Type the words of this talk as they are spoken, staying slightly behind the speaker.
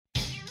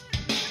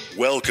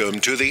Welcome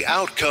to the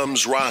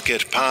Outcomes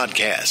Rocket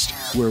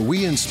podcast, where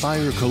we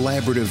inspire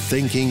collaborative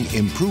thinking,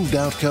 improved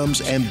outcomes,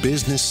 and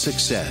business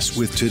success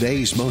with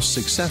today's most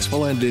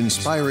successful and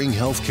inspiring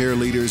healthcare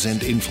leaders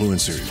and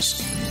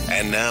influencers.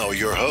 And now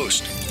your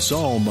host,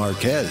 Saul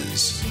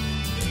Marquez.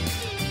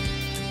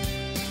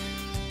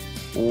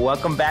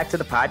 Welcome back to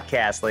the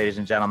podcast, ladies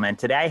and gentlemen.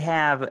 Today I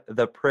have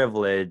the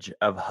privilege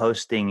of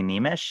hosting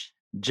Neemish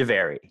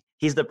Jhaveri.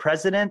 He's the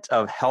president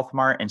of Health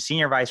Mart and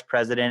senior vice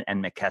president at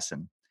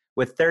McKesson.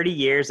 With 30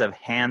 years of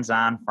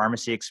hands-on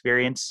pharmacy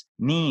experience,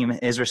 Neem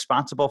is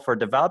responsible for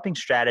developing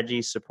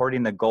strategies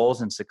supporting the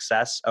goals and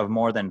success of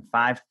more than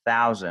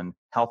 5,000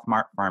 Health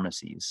Mart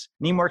pharmacies.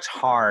 Neem works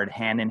hard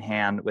hand in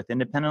hand with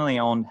independently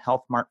owned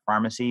Health Mart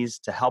pharmacies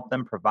to help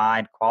them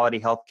provide quality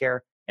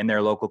healthcare in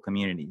their local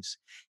communities.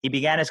 He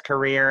began his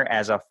career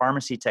as a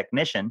pharmacy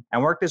technician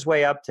and worked his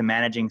way up to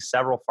managing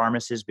several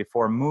pharmacies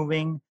before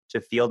moving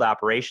to field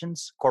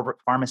operations, corporate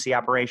pharmacy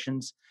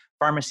operations,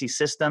 pharmacy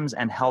systems,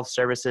 and health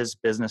services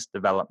business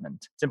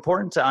development. It's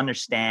important to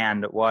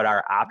understand what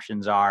our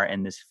options are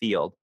in this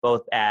field,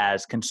 both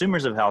as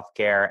consumers of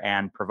healthcare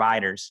and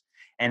providers.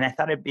 And I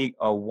thought it'd be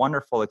a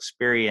wonderful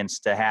experience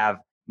to have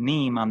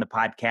Neem on the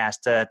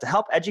podcast to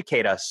help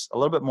educate us a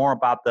little bit more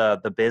about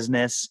the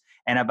business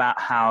and about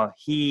how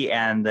he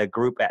and the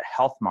group at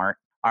Health Mart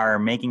are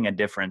making a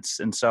difference.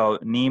 And so,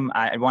 Neem,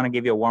 I want to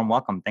give you a warm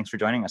welcome. Thanks for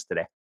joining us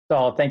today.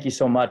 So thank you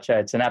so much.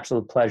 It's an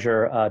absolute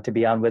pleasure to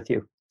be on with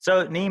you.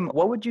 So, Neem,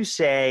 what would you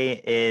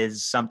say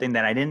is something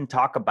that I didn't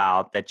talk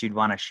about that you'd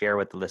want to share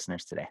with the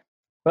listeners today?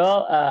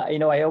 Well,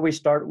 I always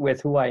start with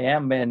who I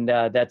am, and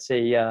that's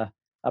a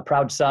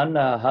proud son,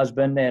 a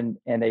husband,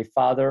 and a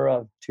father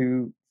of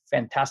two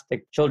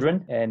fantastic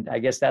children. And I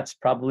guess that's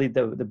probably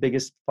the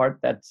biggest part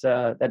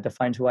that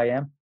defines who I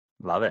am.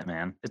 Love it,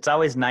 man. It's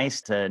always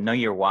nice to know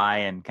your why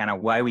and kind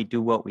of why we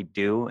do what we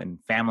do. And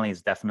family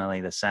is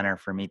definitely the center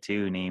for me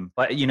too, Neem.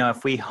 But,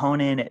 if we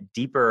hone in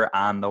deeper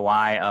on the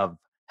why of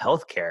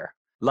healthcare,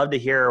 love to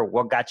hear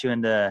what got you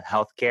into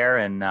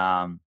healthcare and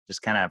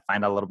just kind of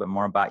find out a little bit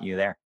more about you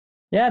there.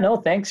 Yeah, no,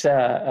 thanks.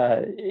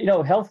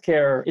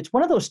 Healthcare, it's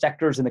one of those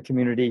sectors in the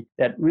community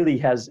that really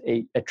has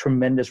a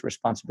tremendous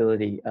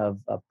responsibility of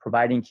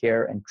providing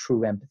care and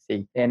true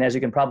empathy. And as you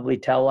can probably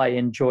tell, I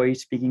enjoy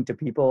speaking to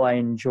people. I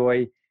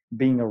enjoy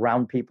being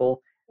around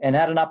people, and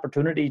had an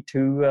opportunity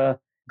to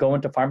go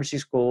into pharmacy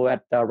school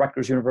at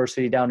Rutgers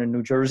University down in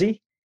New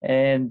Jersey,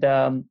 and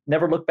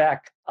never look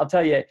back. I'll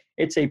tell you,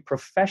 it's a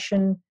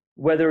profession,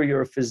 whether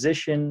you're a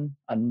physician,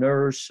 a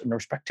nurse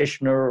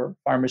practitioner, or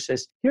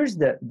pharmacist. Here's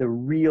the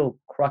real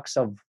crux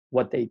of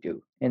what they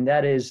do, and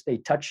that is they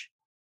touch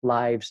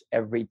lives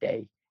every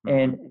day. Mm-hmm.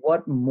 And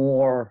what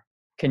more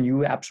can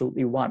you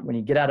absolutely want when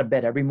you get out of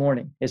bed every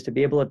morning is to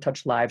be able to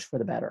touch lives for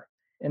the better.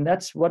 And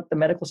that's what the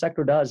medical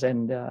sector does.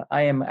 And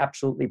I am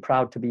absolutely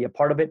proud to be a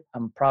part of it.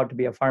 I'm proud to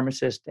be a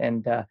pharmacist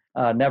and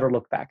never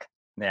look back.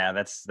 Yeah,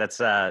 that's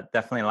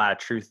definitely a lot of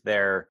truth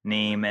there,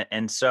 Neem.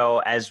 And so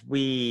as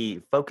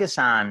we focus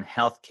on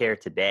healthcare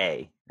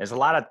today, there's a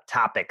lot of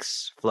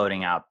topics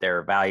floating out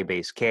there,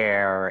 value-based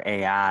care,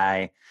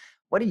 AI.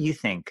 What do you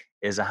think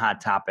is a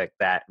hot topic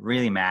that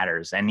really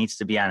matters and needs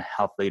to be on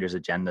health leaders'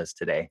 agendas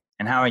today?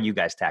 And how are you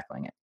guys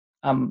tackling it?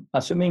 I'm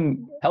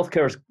assuming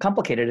healthcare is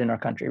complicated in our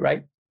country,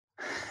 right?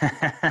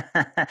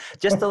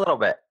 Just a little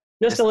bit.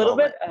 Just a little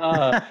bit? No,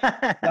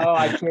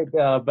 I kid.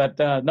 But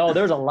no,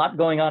 there's a lot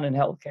going on in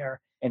healthcare,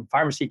 in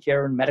pharmacy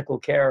care, in medical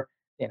care,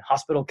 in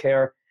hospital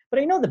care. But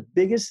the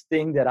biggest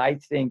thing that I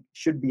think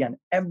should be on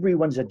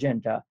everyone's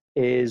agenda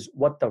is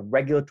what the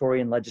regulatory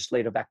and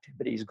legislative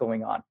activity is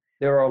going on.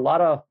 There are a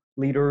lot of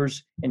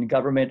leaders in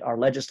government, our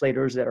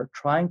legislators, that are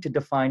trying to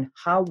define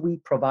how we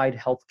provide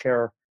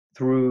healthcare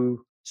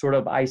through sort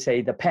of, I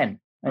say, the pen,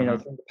 through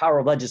the power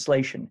of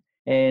legislation.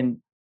 And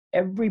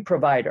every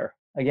provider,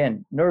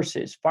 again,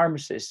 nurses,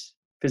 pharmacists,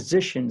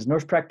 physicians,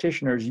 nurse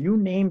practitioners, you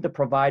name the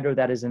provider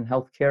that is in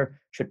healthcare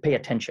should pay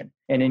attention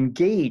and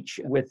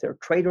engage with their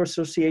trade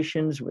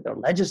associations, with their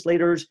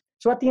legislators.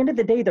 So at the end of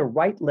the day, the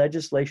right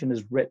legislation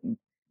is written.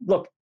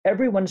 Look,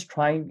 everyone's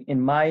trying, in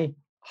my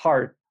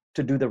heart,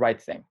 to do the right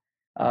thing,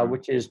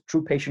 which is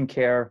true patient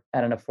care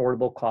at an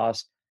affordable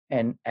cost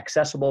and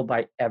accessible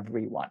by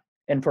everyone.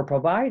 And for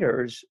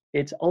providers,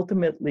 it's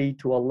ultimately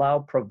to allow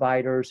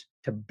providers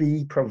to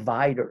be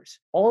providers.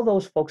 All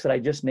those folks that I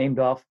just named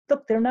off,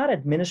 look, they're not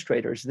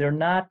administrators. They're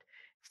not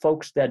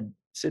folks that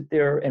sit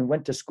there and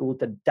went to school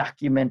to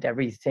document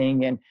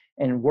everything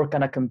and work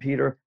on a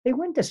computer. They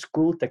went to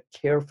school to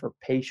care for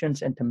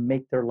patients and to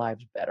make their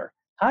lives better.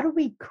 How do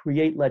we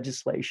create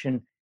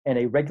legislation and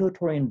a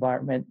regulatory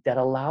environment that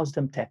allows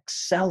them to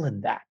excel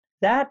in that?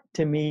 That,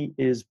 to me,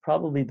 is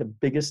probably the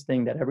biggest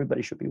thing that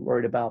everybody should be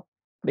worried about.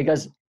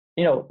 Because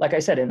like I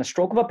said, in a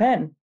stroke of a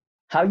pen,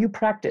 how you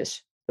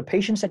practice, the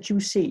patients that you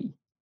see,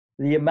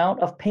 the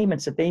amount of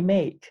payments that they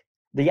make,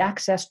 the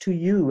access to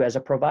you as a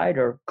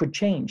provider could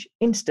change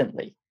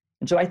instantly.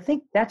 And so I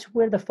think that's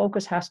where the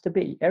focus has to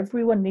be.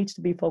 Everyone needs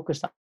to be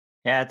focused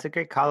Yeah, it's a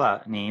great call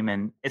out, Neem.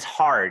 And it's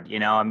hard,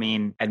 I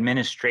mean,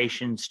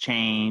 administrations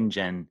change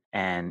and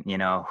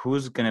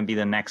who's gonna be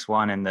the next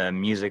one in the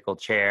musical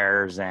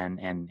chairs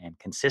and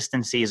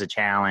consistency is a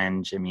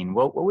challenge. I mean,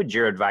 what would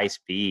your advice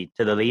be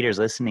to the leaders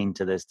listening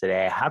to this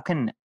today? How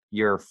can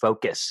your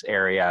focus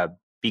area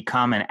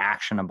become an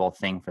actionable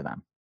thing for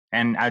them?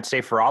 And I'd say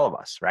for all of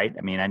us, right?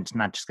 I mean, I'm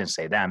not just gonna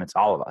say them, it's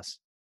all of us.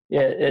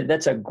 Yeah,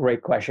 that's a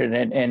great question.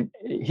 And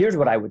here's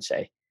what I would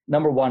say.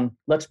 Number one,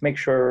 let's make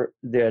sure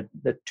that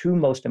the two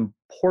most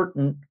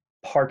important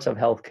parts of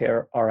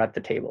healthcare are at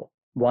the table.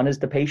 One is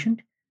the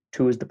patient,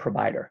 two is the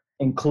provider.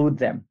 Include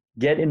them,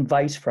 get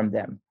advice from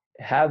them,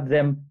 have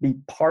them be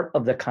part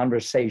of the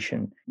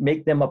conversation,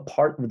 make them a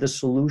part of the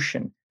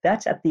solution.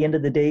 That's at the end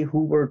of the day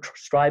who we're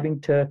striving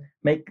to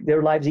make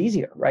their lives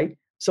easier, right?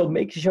 So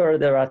make sure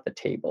they're at the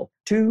table.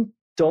 Two,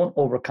 don't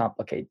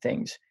overcomplicate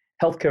things.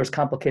 Healthcare is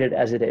complicated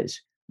as it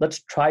is.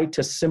 Let's try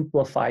to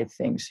simplify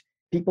things.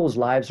 People's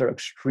lives are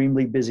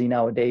extremely busy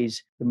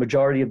nowadays. The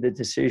majority of the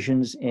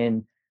decisions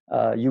in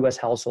US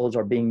households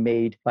are being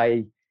made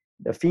by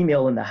the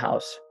female in the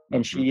house,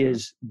 and she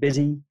is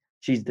busy.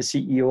 She's the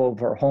CEO of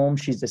her home.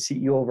 She's the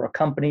CEO of her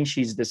company.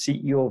 She's the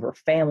CEO of her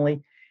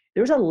family.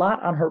 There's a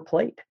lot on her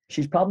plate.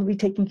 She's probably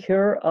taking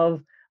care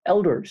of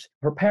elders,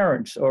 her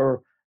parents,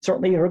 or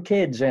certainly her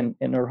kids and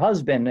her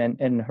husband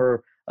and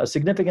her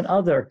significant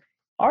other.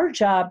 Our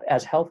job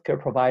as healthcare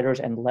providers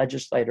and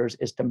legislators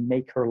is to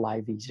make her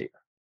life easier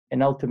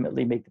and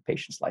ultimately make the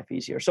patient's life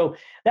easier. So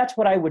that's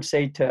what I would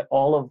say to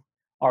all of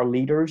our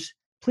leaders.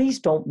 Please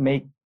don't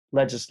make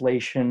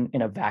legislation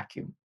in a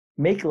vacuum.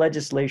 Make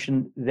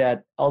legislation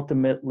that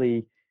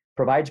ultimately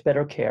provides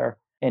better care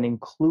and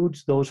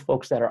includes those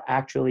folks that are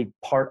actually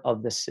part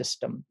of the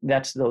system.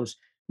 That's those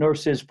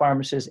nurses,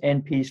 pharmacists,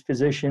 NPs,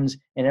 physicians,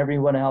 and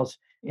everyone else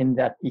in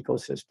that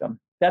ecosystem.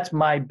 That's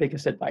my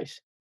biggest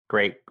advice.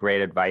 Great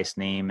advice,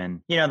 Neem.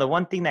 And, the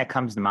one thing that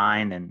comes to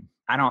mind, and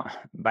I don't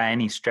by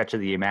any stretch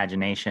of the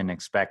imagination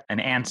expect an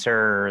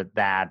answer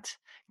that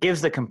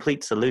gives the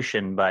complete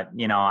solution, but,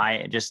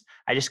 I just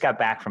got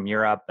back from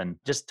Europe and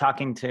just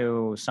talking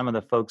to some of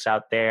the folks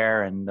out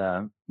there and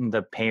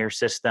the payer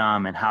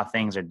system and how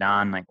things are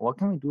done. Like, what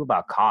can we do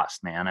about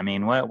cost, man? I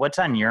mean, what's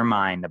on your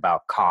mind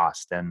about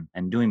cost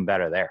and doing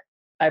better there?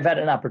 I've had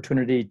an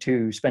opportunity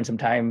to spend some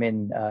time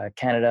in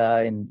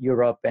Canada and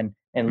Europe and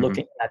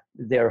looking at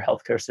their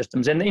healthcare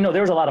systems. And,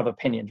 there's a lot of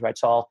opinions, right,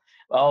 Saul?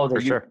 Oh,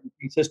 the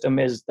UK system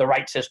is the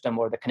right system,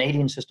 or the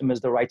Canadian system is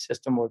the right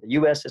system, or the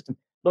US system.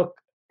 Look,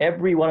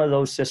 every one of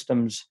those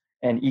systems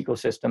and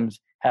ecosystems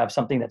have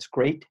something that's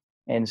great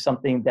and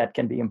something that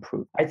can be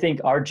improved. I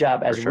think our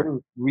job as we're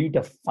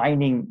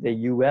redefining the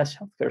US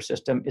healthcare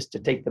system is to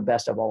take the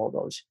best of all of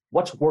those.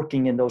 What's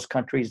working in those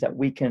countries that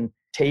we can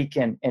take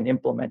and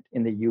implement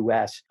in the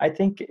US, I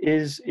think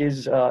is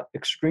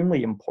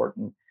extremely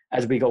important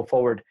as we go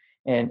forward.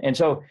 And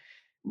so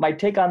my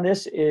take on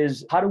this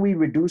is, how do we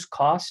reduce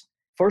cost?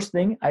 First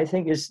thing I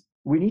think is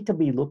we need to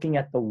be looking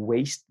at the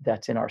waste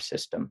that's in our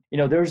system.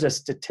 There's a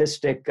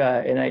statistic,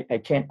 and I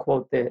can't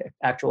quote the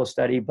actual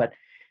study, but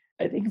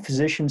I think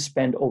physicians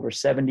spend over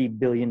 $70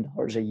 billion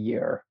a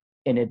year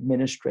in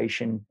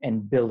administration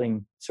and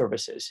billing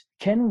services.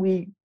 Can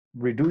we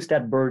reduce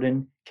that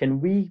burden? Can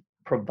we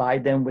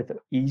provide them with an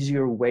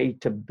easier way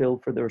to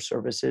bill for their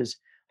services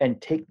and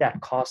take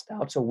that cost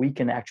out so we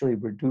can actually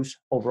reduce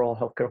overall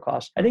healthcare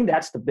costs? I think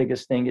that's the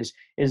biggest thing is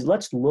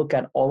let's look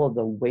at all of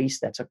the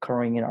waste that's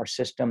occurring in our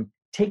system,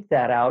 take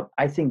that out.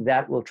 I think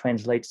that will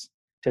translate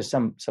to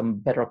some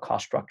better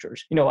cost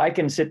structures. I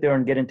can sit there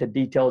and get into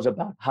details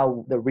about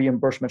how the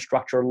reimbursement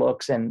structure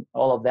looks and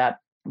all of that.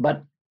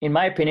 But in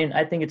my opinion,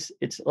 I think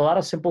it's a lot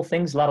of simple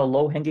things, a lot of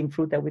low-hanging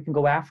fruit that we can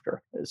go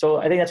after. So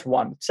I think that's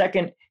one.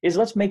 Second is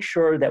let's make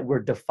sure that we're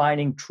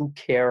defining true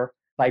care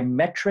by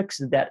metrics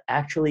that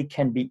actually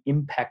can be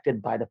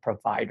impacted by the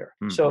provider.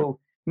 Mm-hmm. So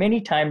many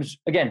times,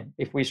 again,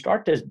 if we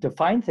start to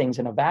define things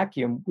in a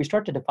vacuum, we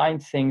start to define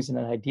things in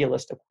an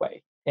idealistic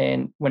way.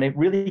 And when it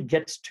really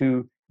gets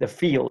to the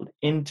field,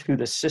 into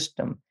the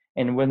system,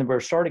 and when we're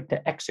starting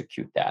to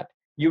execute that,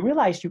 you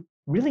realize you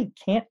really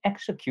can't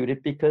execute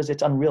it because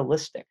it's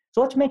unrealistic.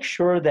 So let's make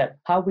sure that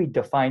how we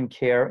define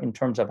care in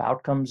terms of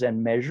outcomes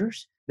and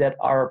measures that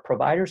our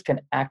providers can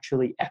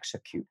actually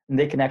execute and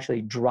they can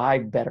actually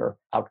drive better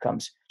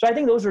outcomes. So I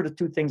think those are the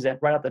two things that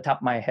right off the top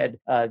of my head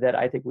that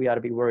I think we ought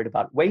to be worried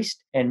about: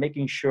 waste and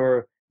making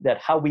sure that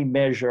how we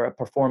measure a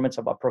performance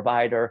of a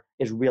provider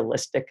is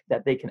realistic,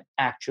 that they can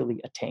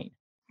actually attain.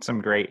 Some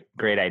great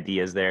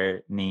ideas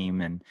there,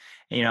 Neem. And,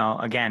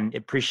 again,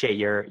 appreciate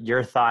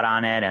your thought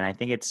on it. And I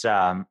think it's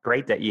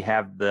great that you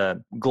have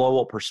the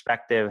global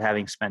perspective,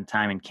 having spent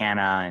time in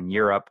Canada and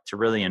Europe, to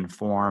really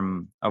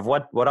inform of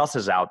what else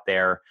is out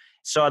there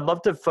So I'd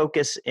love to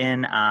focus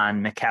in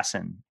on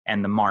McKesson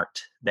and the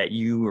MART that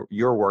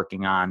you're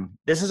working on.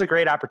 This is a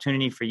great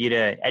opportunity for you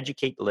to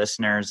educate the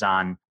listeners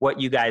on what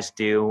you guys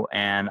do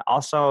and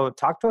also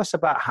talk to us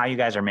about how you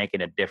guys are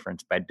making a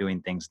difference by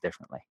doing things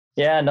differently.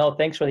 Yeah, no,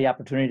 thanks for the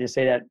opportunity to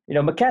say that.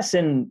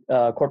 McKesson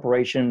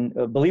Corporation,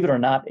 believe it or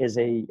not, is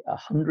a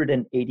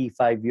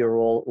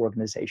 185-year-old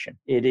organization.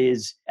 It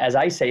is, as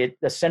I say it,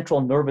 the central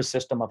nervous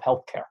system of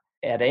healthcare.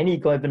 At any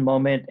given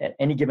moment, at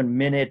any given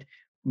minute,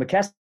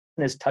 McKesson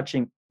is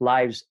touching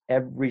lives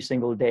every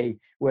single day,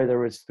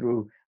 whether it's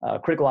through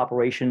critical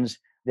operations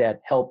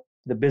that help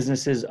the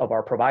businesses of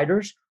our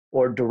providers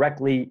or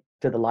directly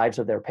to the lives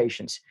of their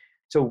patients.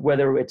 So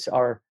whether it's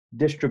our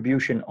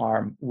distribution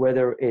arm,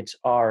 whether it's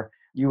our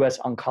U.S.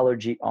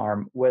 oncology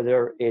arm,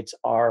 whether it's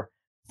our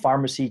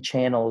pharmacy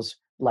channels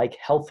like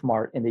Health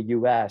Mart in the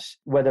U.S.,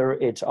 whether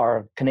it's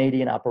our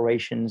Canadian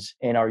operations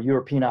and our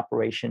European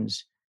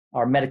operations,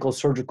 our medical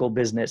surgical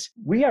business,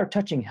 we are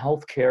touching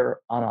healthcare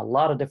on a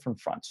lot of different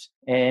fronts.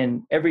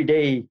 And every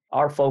day,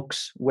 our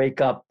folks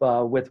wake up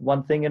with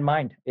one thing in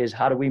mind, is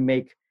how do we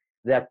make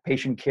that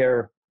patient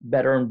care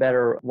better and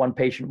better, one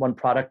patient, one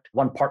product,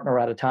 one partner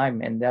at a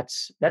time. And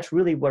that's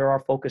really where our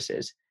focus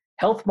is.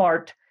 Health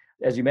Mart,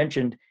 as you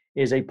mentioned,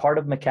 is a part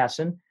of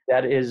McKesson.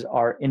 That is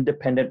our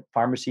independent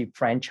pharmacy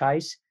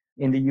franchise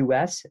in the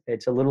U.S.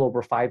 It's a little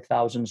over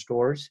 5,000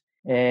 stores.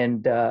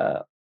 And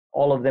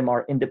all of them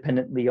are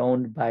independently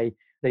owned by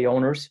the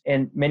owners,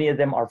 and many of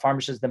them are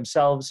pharmacists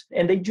themselves,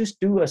 and they just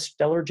do a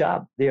stellar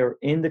job. They're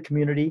in the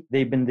community.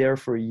 They've been there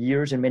for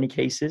years in many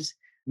cases.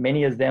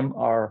 Many of them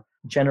are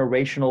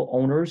generational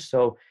owners.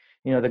 So,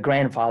 the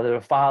grandfather,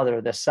 the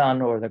father, the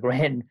son, or the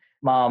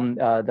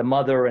grandmom, the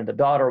mother and the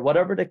daughter,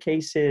 whatever the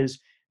case is,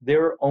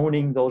 they're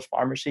owning those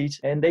pharmacies,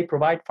 and they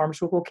provide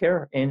pharmaceutical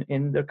care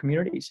in their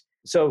communities.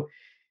 So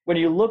when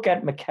you look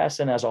at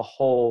McKesson as a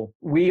whole,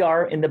 we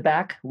are in the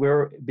back.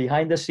 We're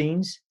behind the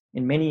scenes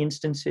in many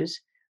instances,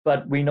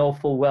 but we know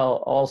full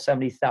well, all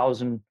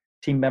 70,000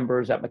 team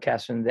members at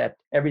McKesson, that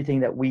everything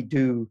that we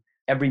do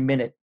every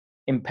minute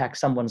impacts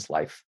someone's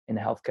life in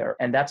healthcare.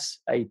 And that's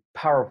a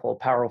powerful,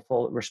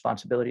 powerful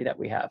responsibility that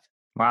we have.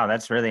 Wow,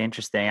 that's really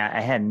interesting. I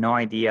had no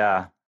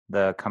idea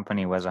the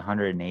company was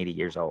 180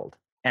 years old.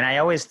 And I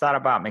always thought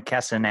about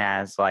McKesson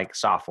as like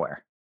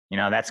software.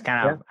 That's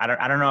kind of, yeah.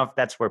 I don't know if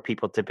that's where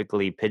people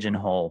typically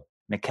pigeonhole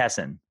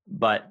McKesson,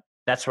 but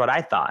that's what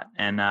I thought.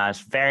 And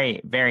it's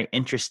very, very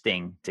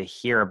interesting to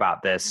hear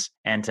about this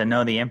and to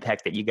know the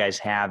impact that you guys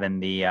have in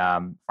the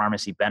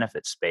pharmacy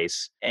benefit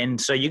space. And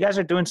so you guys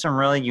are doing some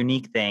really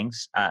unique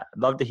things. I'd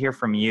love to hear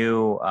from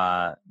you,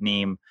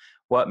 Neem,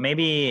 what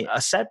maybe a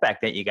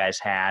setback that you guys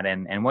had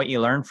and what you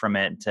learned from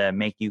it to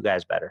make you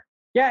guys better.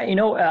 Yeah,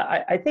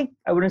 I think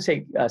I wouldn't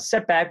say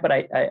setback, but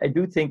I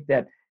do think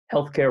that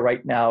healthcare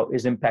right now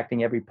is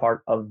impacting every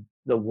part of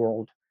the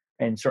world,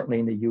 and certainly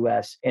in the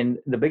U.S. And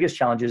the biggest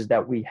challenges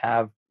that we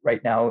have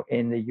right now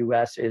in the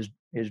U.S. is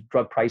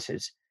drug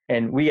prices.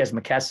 And we as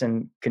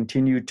McKesson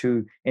continue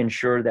to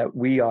ensure that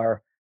we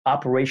are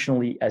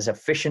operationally as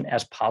efficient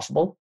as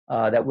possible,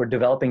 that we're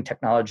developing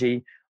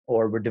technology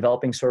or we're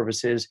developing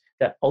services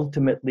that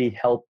ultimately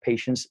help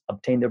patients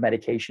obtain their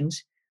medications,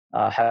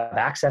 have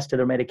access to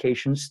their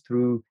medications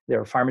through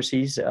their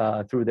pharmacies,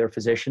 through their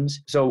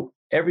physicians. So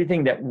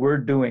everything that we're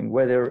doing,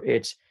 whether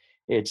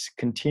it's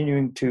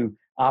continuing to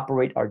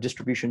operate our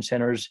distribution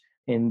centers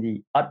in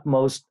the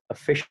utmost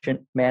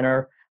efficient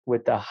manner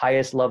with the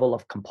highest level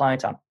of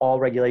compliance on all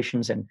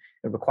regulations and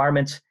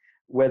requirements,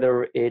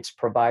 whether it's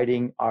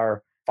providing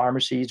our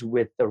pharmacies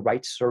with the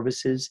right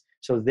services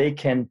so they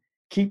can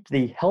keep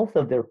the health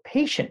of their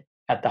patient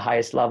at the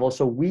highest level,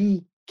 so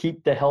we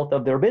keep the health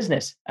of their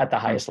business at the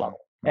highest level.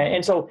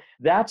 And so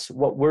that's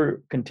what we're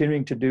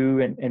continuing to do,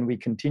 and we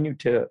continue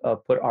to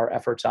put our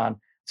efforts on.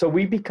 So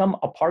we become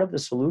a part of the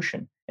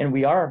solution, and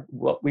we are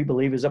what we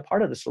believe is a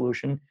part of the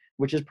solution,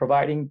 which is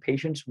providing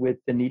patients with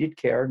the needed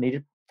care,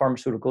 needed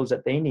pharmaceuticals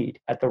that they need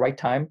at the right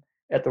time,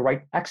 at the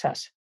right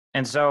access.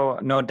 And so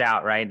no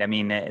doubt, right? I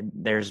mean,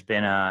 there's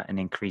been an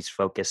increased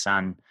focus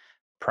on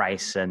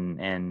price and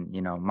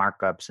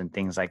markups and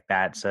things like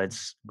that. So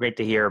it's great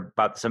to hear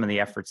about some of the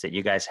efforts that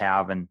you guys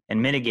have and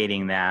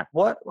mitigating that.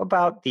 What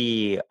about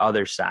the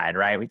other side,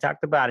 right? We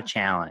talked about a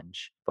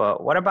challenge,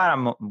 but what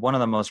about one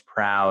of the most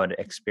proud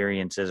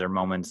experiences or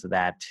moments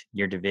that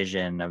your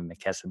division of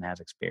McKesson has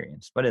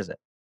experienced? What is it?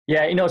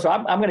 Yeah, so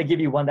I'm going to give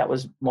you one that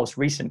was most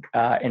recent.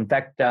 In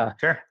fact,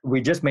 sure.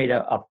 We just made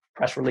a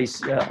press release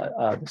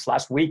this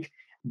last week,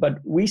 but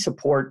we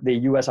support the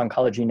U.S.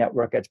 Oncology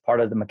Network as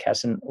part of the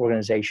McKesson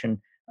organization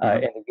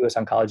and the U.S.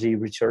 Oncology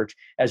Research.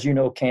 As you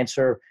know,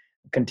 cancer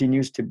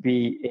continues to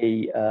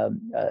be a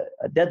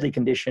deadly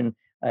condition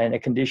and a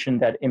condition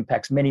that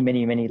impacts many,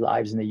 many, many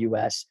lives in the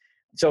U.S.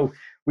 So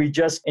We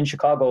just, in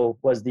Chicago,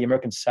 was the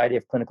American Society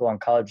of Clinical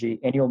Oncology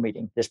annual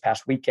meeting this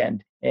past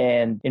weekend.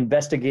 And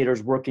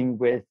investigators working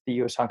with the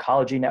U.S.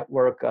 Oncology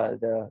Network,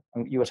 the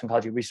U.S.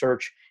 Oncology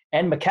Research,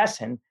 and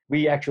McKesson,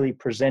 we actually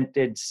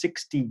presented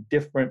 60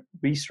 different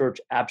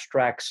research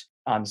abstracts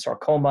on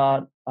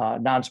sarcoma,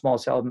 non-small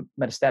cell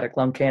metastatic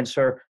lung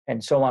cancer,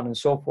 and so on and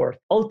so forth,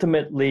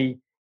 ultimately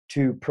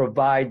to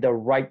provide the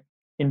right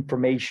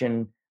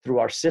information through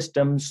our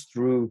systems,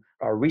 through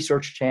our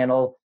research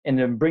channel, and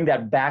then bring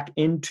that back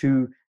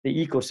into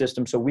the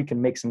ecosystem so we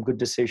can make some good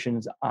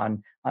decisions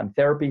on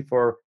therapy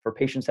for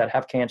patients that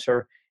have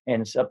cancer,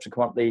 and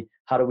subsequently,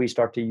 how do we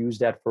start to use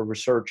that for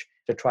research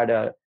to try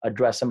to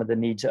address some of the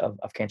needs of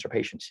cancer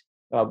patients.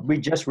 We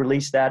just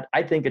released that.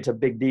 I think it's a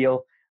big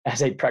deal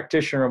as a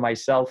practitioner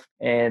myself,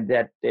 and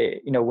that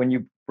when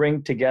you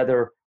bring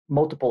together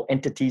multiple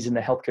entities in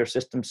the healthcare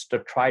systems to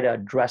try to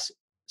address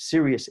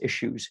serious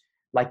issues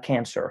like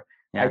cancer,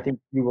 I think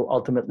you will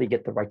ultimately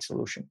get the right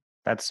solution.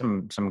 That's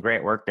some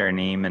great work there,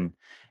 Neem.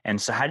 And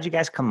so how did you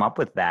guys come up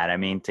with that? I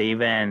mean, to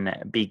even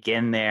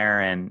begin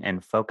there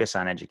and focus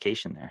on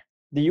education there?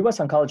 The U.S.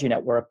 Oncology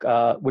Network,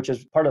 which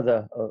is part of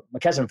the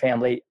McKesson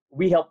family,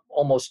 we help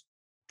almost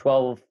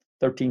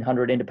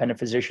 1,300 independent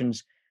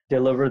physicians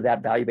deliver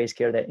that value-based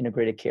care, that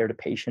integrated care to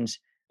patients.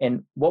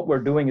 And what we're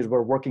doing is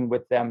we're working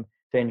with them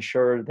to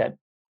ensure that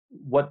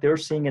what they're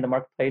seeing in the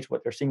marketplace,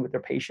 what they're seeing with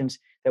their patients,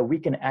 that we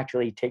can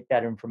actually take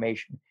that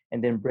information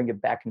and then bring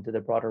it back into the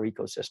broader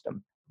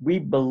ecosystem. We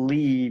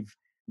believe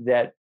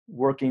that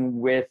working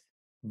with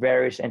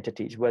various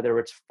entities, whether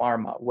it's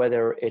pharma,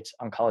 whether it's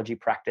oncology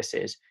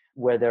practices,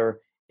 whether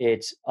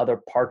it's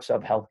other parts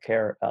of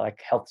healthcare, like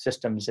health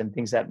systems and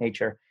things of that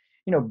nature,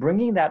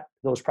 bringing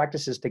those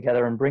practices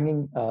together and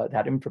bringing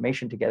that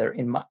information together,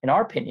 in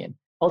our opinion,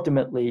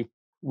 ultimately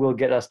will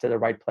get us to the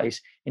right place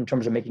in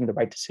terms of making the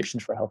right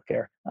decisions for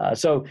healthcare.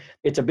 So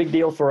it's a big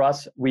deal for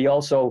us. We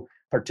also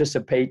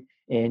participate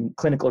in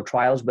clinical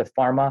trials with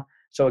pharma.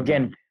 So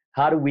again,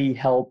 how do we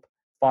help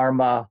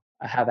pharma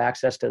have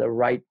access to the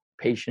right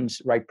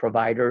patients, right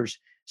providers,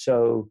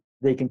 so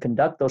they can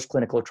conduct those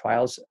clinical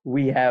trials?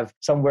 We have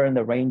somewhere in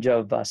the range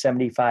of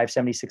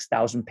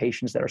 76,000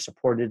 patients that are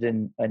supported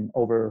in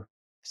over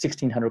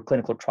 1,600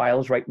 clinical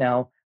trials right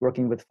now,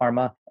 working with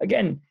pharma.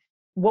 Again,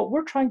 what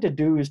we're trying to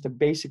do is to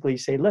basically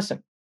say,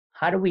 listen,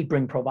 how do we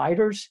bring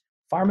providers,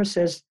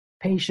 pharmacists,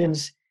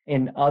 patients,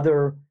 and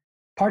other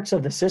parts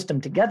of the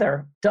system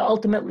together to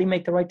ultimately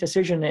make the right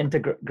decision and to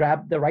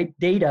grab the right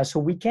data so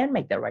we can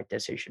make the right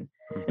decision?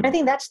 And I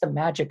think that's the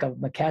magic of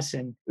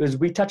McKesson, is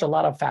we touch a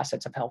lot of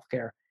facets of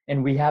healthcare,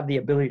 and we have the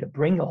ability to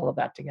bring all of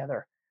that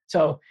together.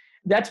 So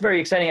that's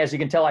very exciting. As you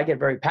can tell, I get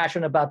very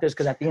passionate about this,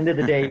 because at the end of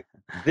the day,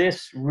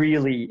 this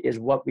really is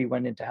what we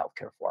went into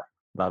healthcare for.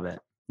 Love it.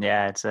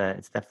 Yeah, it's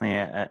definitely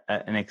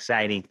an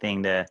exciting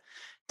thing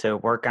to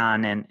work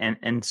on.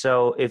 And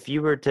so if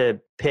you were to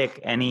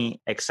pick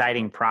any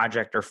exciting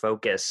project or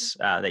focus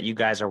that you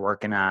guys are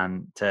working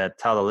on to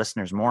tell the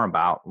listeners more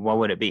about, what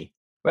would it be?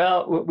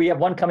 Well, we have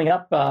one coming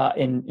up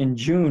in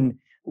June.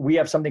 We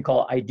have something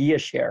called Idea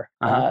Share.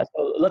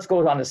 So let's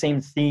go on the same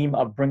theme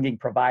of bringing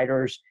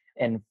providers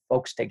and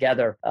folks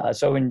together.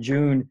 So in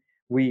June,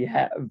 we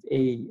have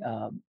a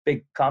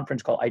big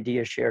conference called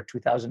Idea Share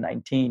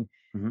 2019,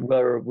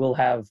 where we'll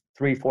have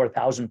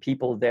 3,000-4,000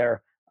 people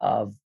there,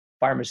 of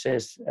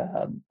pharmacists,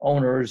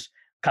 owners,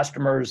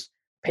 customers,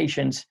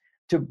 patients,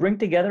 to bring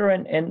together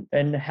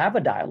and have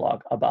a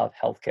dialogue about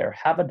healthcare,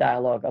 have a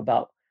dialogue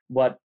about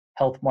what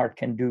HealthMart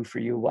can do for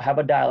you, we'll have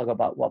a dialogue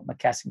about what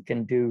McKesson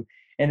can do.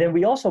 And then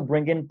we also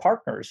bring in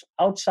partners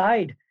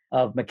outside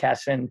of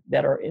McKesson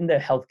that are in the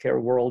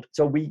healthcare world.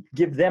 So we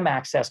give them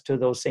access to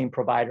those same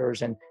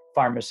providers and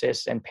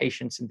pharmacists and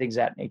patients and things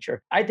of that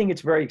nature. I think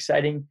it's very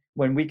exciting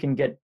when we can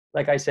get,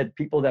 like I said,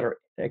 people that are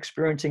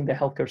experiencing the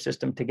healthcare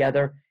system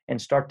together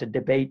and start to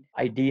debate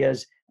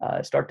ideas,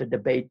 start to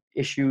debate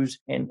issues,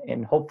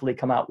 and hopefully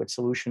come out with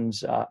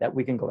solutions that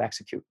we can go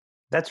execute.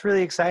 That's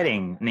really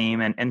exciting,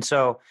 Neem. And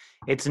so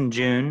it's in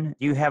June.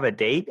 You have a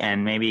date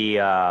and maybe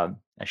a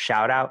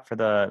shout out for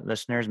the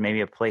listeners,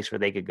 maybe a place where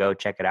they could go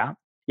check it out?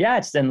 Yeah,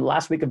 it's in the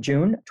last week of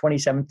June,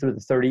 27th through the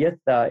 30th.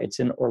 It's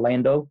in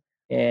Orlando.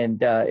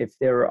 And if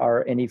there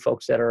are any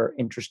folks that are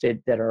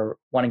interested, that are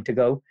wanting to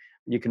go,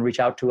 you can reach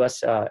out to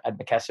us at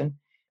McKesson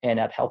and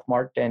at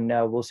HealthMart, and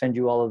we'll send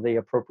you all of the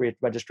appropriate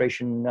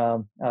registration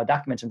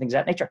documents and things of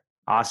that nature.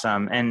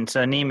 Awesome. And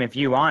so, Neem, if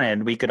you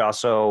wanted, we could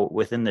also,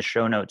 within the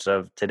show notes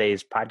of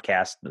today's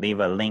podcast,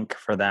 leave a link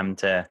for them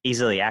to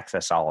easily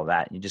access all of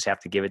that. You just have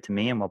to give it to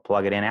me and we'll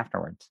plug it in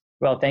afterwards.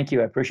 Well, thank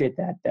you. I appreciate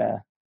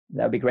that.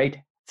 That'd be great.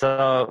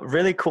 So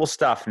really cool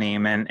stuff,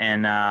 Neem.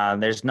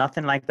 And there's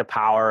nothing like the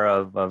power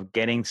of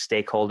getting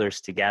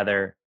stakeholders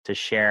together to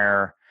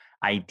share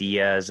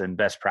ideas and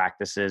best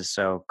practices.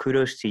 So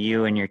kudos to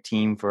you and your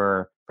team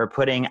for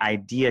putting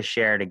Idea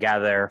Share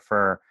together,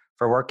 for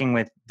working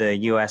with the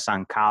U.S.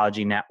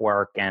 Oncology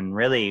Network and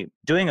really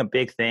doing a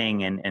big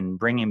thing and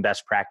bringing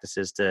best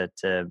practices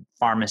to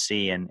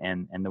pharmacy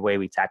and the way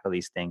we tackle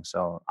these things.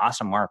 So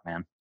awesome work,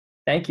 man.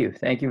 Thank you.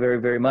 Thank you very,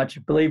 very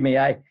much. Believe me,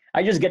 I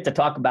just get to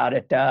talk about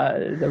it.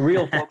 The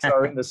real folks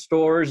are in the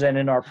stores and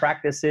in our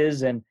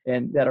practices and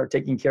that are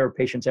taking care of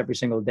patients every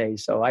single day.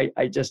 So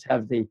I just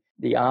have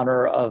the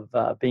honor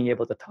of being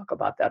able to talk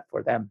about that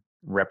for them.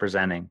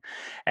 Representing.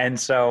 And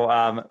so,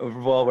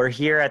 well, we're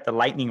here at the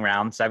lightning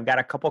round. So I've got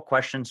a couple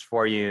questions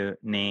for you,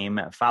 Neem,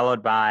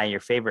 followed by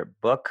your favorite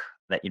book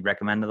that you'd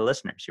recommend to the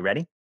listeners. You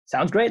ready?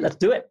 Sounds great. Let's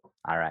do it.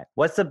 All right.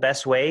 What's the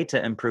best way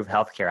to improve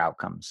healthcare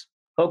outcomes?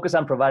 Focus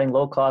on providing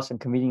low cost and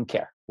convenient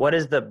care. What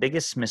is the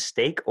biggest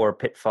mistake or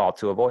pitfall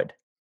to avoid?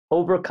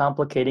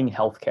 Overcomplicating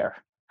healthcare.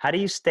 How do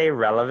you stay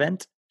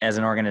relevant as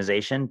an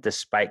organization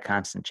despite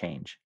constant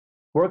change?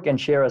 Work and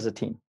share as a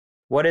team.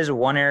 What is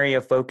one area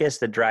of focus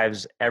that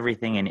drives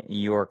everything in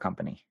your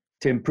company?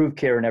 To improve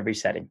care in every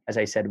setting. As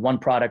I said, one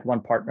product, one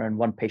partner, and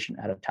one patient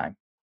at a time.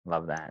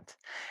 Love that.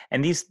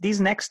 And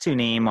these next two,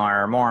 Neem,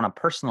 are more on a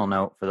personal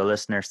note for the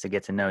listeners to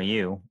get to know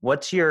you.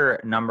 What's your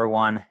number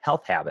one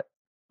health habit?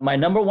 My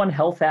number one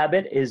health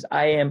habit is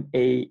I am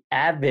a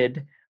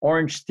avid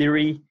Orange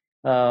Theory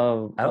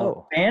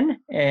fan,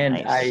 and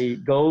nice. I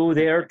go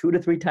there 2 to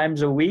 3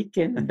 times a week,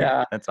 and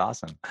that's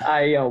awesome.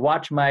 I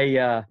watch my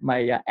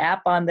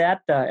app on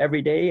that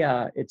every day.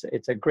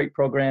 It's a great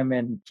program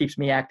and keeps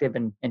me active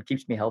and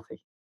keeps me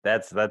healthy.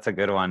 That's a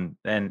good one,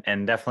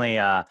 and definitely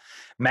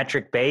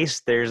metric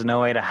based. There's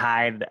no way to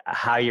hide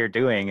how you're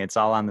doing. It's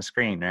all on the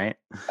screen, right?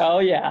 Oh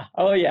yeah,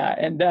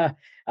 and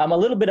I'm a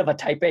little bit of a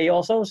type A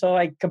also, so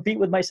I compete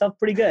with myself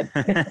pretty good.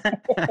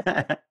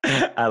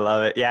 I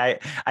love it. Yeah,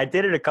 I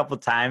did it a couple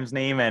times,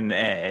 Neem, and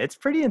it's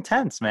pretty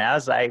intense,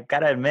 man. I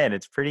gotta admit,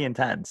 it's pretty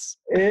intense.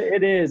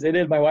 It is.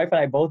 My wife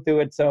and I both do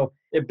it, so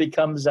it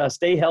becomes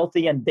stay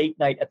healthy and date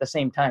night at the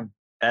same time.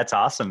 That's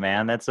awesome,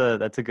 man. That's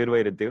a good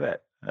way to do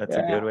it. That's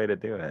a good way to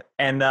do it.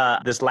 And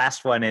this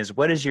last one is,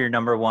 what is your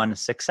number one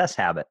success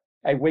habit?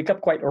 I wake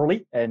up quite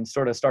early and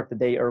sort of start the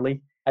day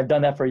early. I've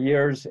done that for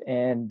years.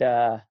 And,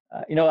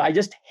 I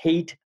just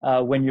hate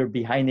when you're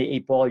behind the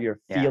 8 ball,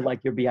 feel like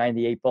you're behind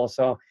the 8 ball.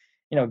 So,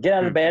 get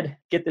out of bed,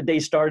 get the day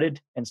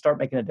started, and start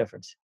making a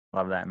difference.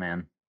 Love that,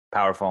 man.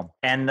 Powerful.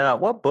 And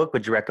what book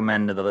would you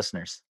recommend to the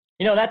listeners?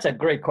 That's a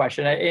great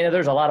question.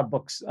 There's a lot of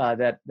books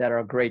that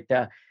are great.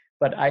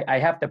 But I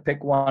have to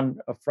pick one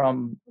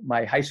from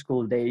my high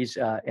school days,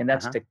 and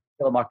that's To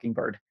Kill a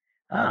Mockingbird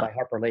by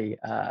Harper Lee.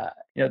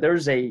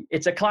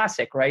 It's a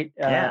classic, right?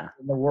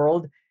 In the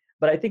world.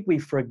 But I think we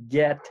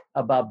forget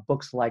about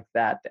books like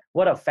that.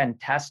 What a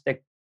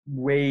fantastic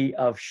way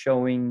of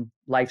showing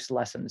life's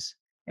lessons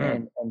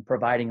and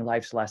providing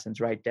life's lessons,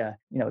 right?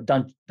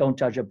 Don't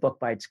judge a book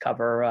by its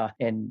cover.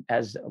 And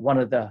as one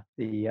of the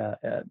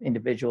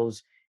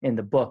individuals in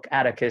the book,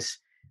 Atticus,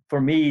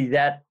 for me,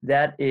 that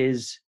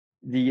is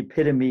the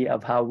epitome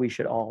of how we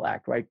should all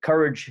act, right?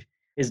 Courage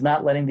is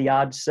not letting the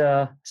odds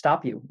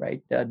stop you,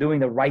 right? Doing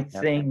the right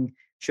thing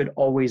should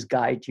always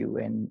guide you.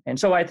 And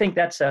so I think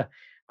that's a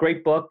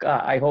great book.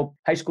 I hope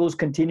high schools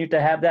continue to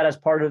have that as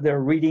part of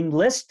their reading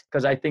list,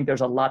 because I think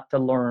there's a lot to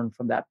learn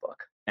from that book.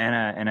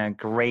 And a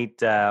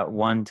great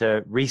one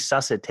to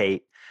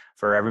resuscitate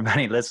for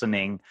everybody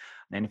listening.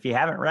 And if you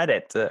haven't read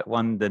it,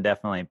 one to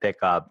definitely pick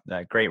up.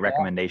 Great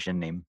recommendation,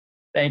 Neem.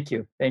 Thank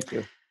you.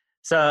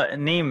 So,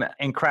 Neem,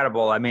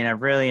 incredible. I mean,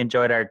 I've really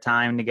enjoyed our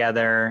time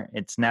together.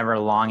 It's never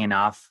long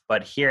enough.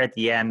 But here at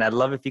the end, I'd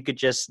love if you could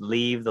just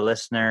leave the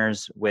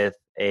listeners with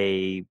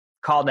a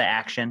call to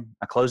action,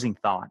 a closing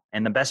thought,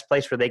 and the best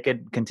place where they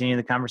could continue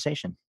the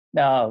conversation.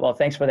 Well,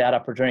 thanks for that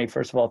opportunity.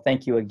 First of all,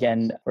 thank you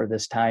again for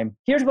this time.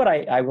 Here's what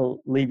I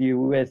will leave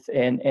you with,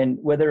 and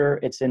whether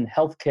it's in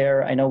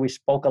healthcare, I know we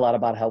spoke a lot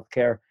about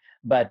healthcare,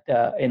 but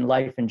in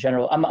life in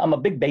general, I'm a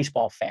big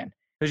baseball fan.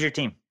 Who's your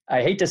team?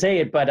 I hate to say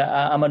it, but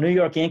I'm a New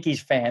York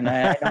Yankees fan.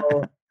 I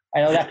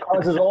know that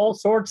causes all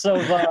sorts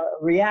of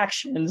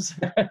reactions.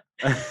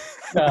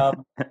 But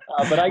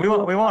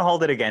we won't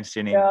hold it against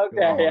you, Neem.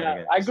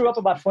 I grew up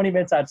about 20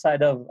 minutes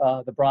outside of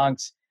the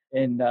Bronx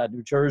in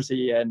New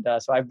Jersey, and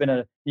so I've been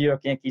a New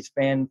York Yankees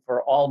fan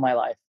for all my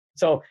life.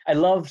 So I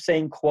love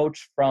saying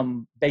quotes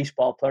from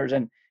baseball players,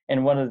 and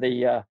one of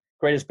the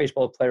greatest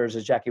baseball players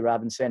is Jackie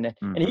Robinson,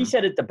 and he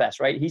said it the best,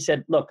 right? He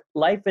said, "Look,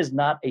 life is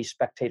not a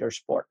spectator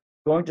sport.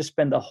 Going to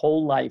spend the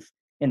whole life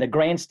in the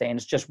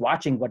grandstands just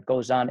watching what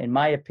goes on, in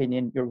my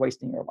opinion, you're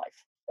wasting your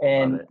life."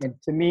 And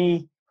to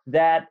me,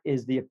 that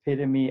is the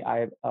epitome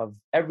of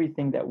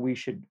everything that we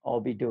should all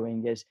be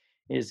doing is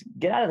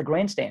get out of the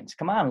grandstands.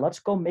 Come on, let's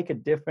go make a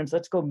difference.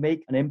 Let's go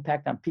make an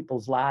impact on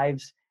people's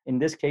lives. In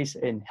this case,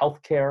 in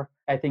healthcare,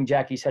 I think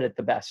Jackie said it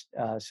the best.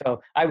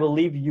 So I will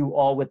leave you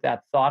all with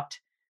that thought.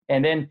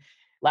 And then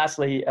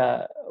lastly,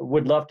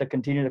 would love to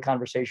continue the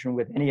conversation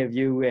with any of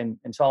you and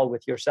Saul,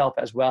 with yourself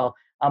as well.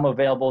 I'm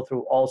available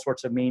through all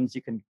sorts of means.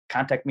 You can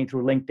contact me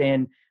through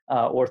LinkedIn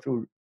or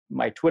through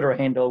my Twitter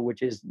handle,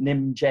 which is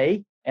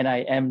NIMJ,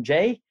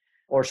 NIMJ,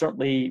 or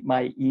certainly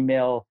my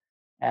email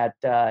at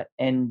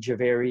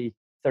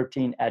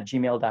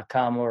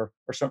njaveri13@gmail.com, or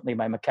certainly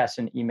my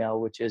McKesson email,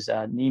 which is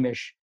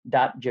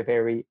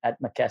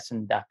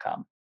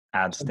neemish.javeri@mckesson.com.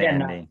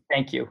 Outstanding. Again,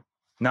 thank you.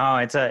 No,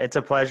 it's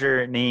a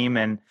pleasure, Neem.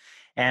 And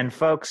And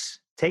folks,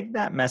 take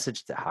that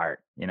message to heart.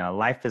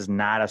 Life is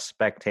not a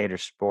spectator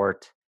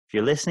sport. If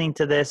you're listening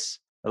to this,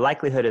 the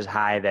likelihood is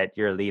high that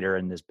you're a leader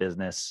in this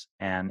business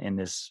and in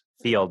this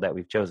field that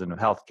we've chosen of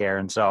healthcare.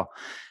 And so,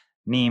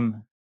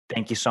 Neem,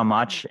 thank you so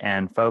much.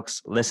 And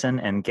folks, listen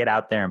and get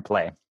out there and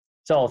play.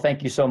 So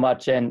thank you so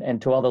much.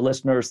 And to all the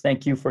listeners,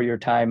 thank you for your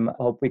time. I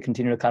hope we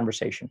continue the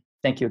conversation.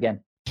 Thank you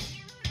again.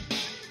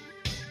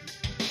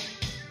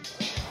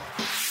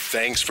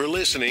 Thanks for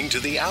listening to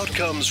the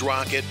Outcomes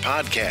Rocket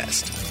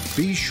podcast.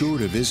 Be sure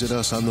to visit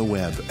us on the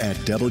web at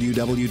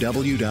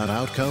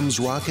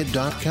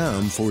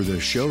www.outcomesrocket.com for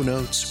the show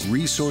notes,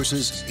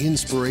 resources,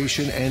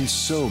 inspiration, and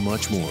so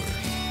much more.